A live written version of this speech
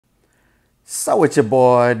So it's your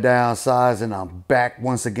boy Downsize, and I'm back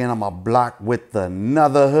once again on my block with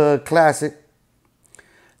another hood classic.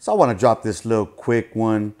 So I want to drop this little quick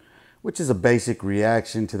one, which is a basic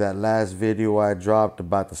reaction to that last video I dropped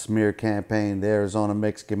about the smear campaign, the Arizona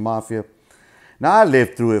Mexican Mafia. Now, I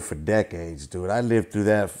lived through it for decades, dude. I lived through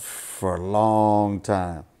that for a long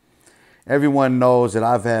time. Everyone knows that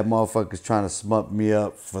I've had motherfuckers trying to smut me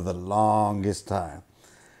up for the longest time.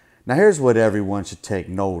 Now, here's what everyone should take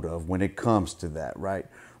note of when it comes to that, right?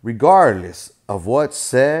 Regardless of what's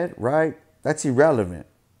said, right? That's irrelevant.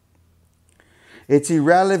 It's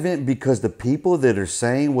irrelevant because the people that are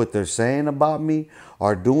saying what they're saying about me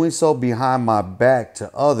are doing so behind my back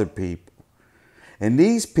to other people. And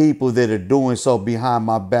these people that are doing so behind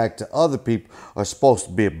my back to other people are supposed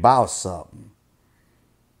to be about something.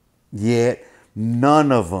 Yet,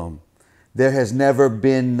 none of them. There has never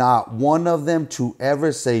been not one of them to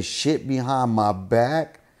ever say shit behind my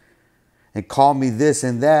back and call me this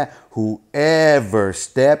and that, whoever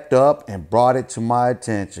stepped up and brought it to my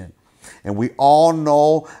attention. And we all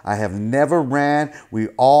know I have never ran. We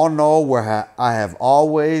all know where I have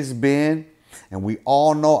always been. And we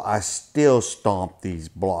all know I still stomp these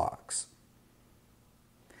blocks.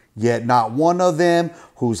 Yet not one of them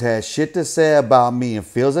who's had shit to say about me and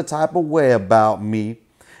feels a type of way about me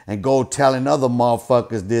and go telling other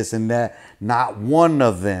motherfuckers this and that, not one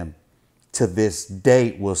of them to this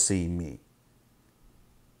date will see me.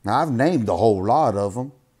 Now, I've named a whole lot of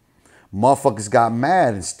them. Motherfuckers got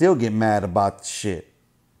mad and still get mad about the shit.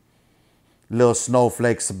 Little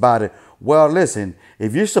snowflakes about it. Well, listen,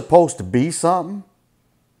 if you're supposed to be something,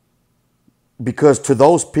 because to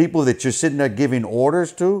those people that you're sitting there giving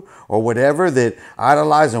orders to or whatever that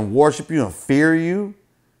idolize and worship you and fear you,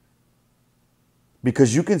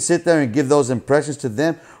 because you can sit there and give those impressions to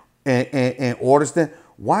them and orders them,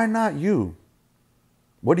 why not you?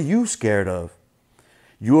 What are you scared of?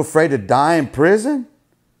 You afraid to die in prison?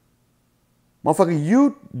 Motherfucker,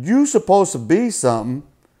 you supposed to be something.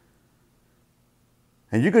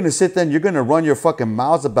 And you're going to sit there and you're going to run your fucking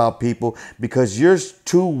mouths about people because you're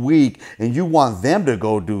too weak and you want them to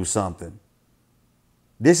go do something.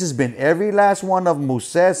 This has been every last one of them who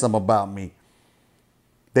said something about me.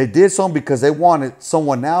 They did something because they wanted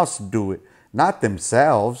someone else to do it, not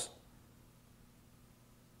themselves.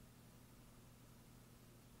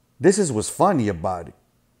 This is what's funny about it.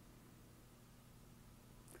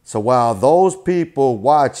 So while those people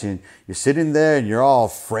watching, you're sitting there and you're all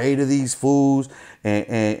afraid of these fools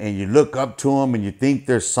and you look up to them and you think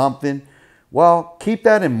there's something, well, keep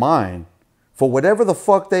that in mind. For whatever the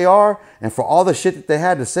fuck they are and for all the shit that they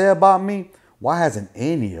had to say about me, why hasn't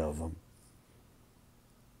any of them?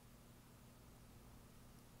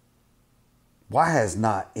 Why has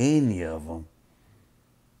not any of them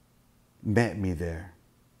met me there?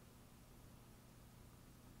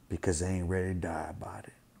 Because they ain't ready to die about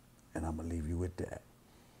it. And I'm going to leave you with that.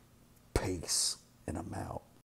 Peace. And I'm out.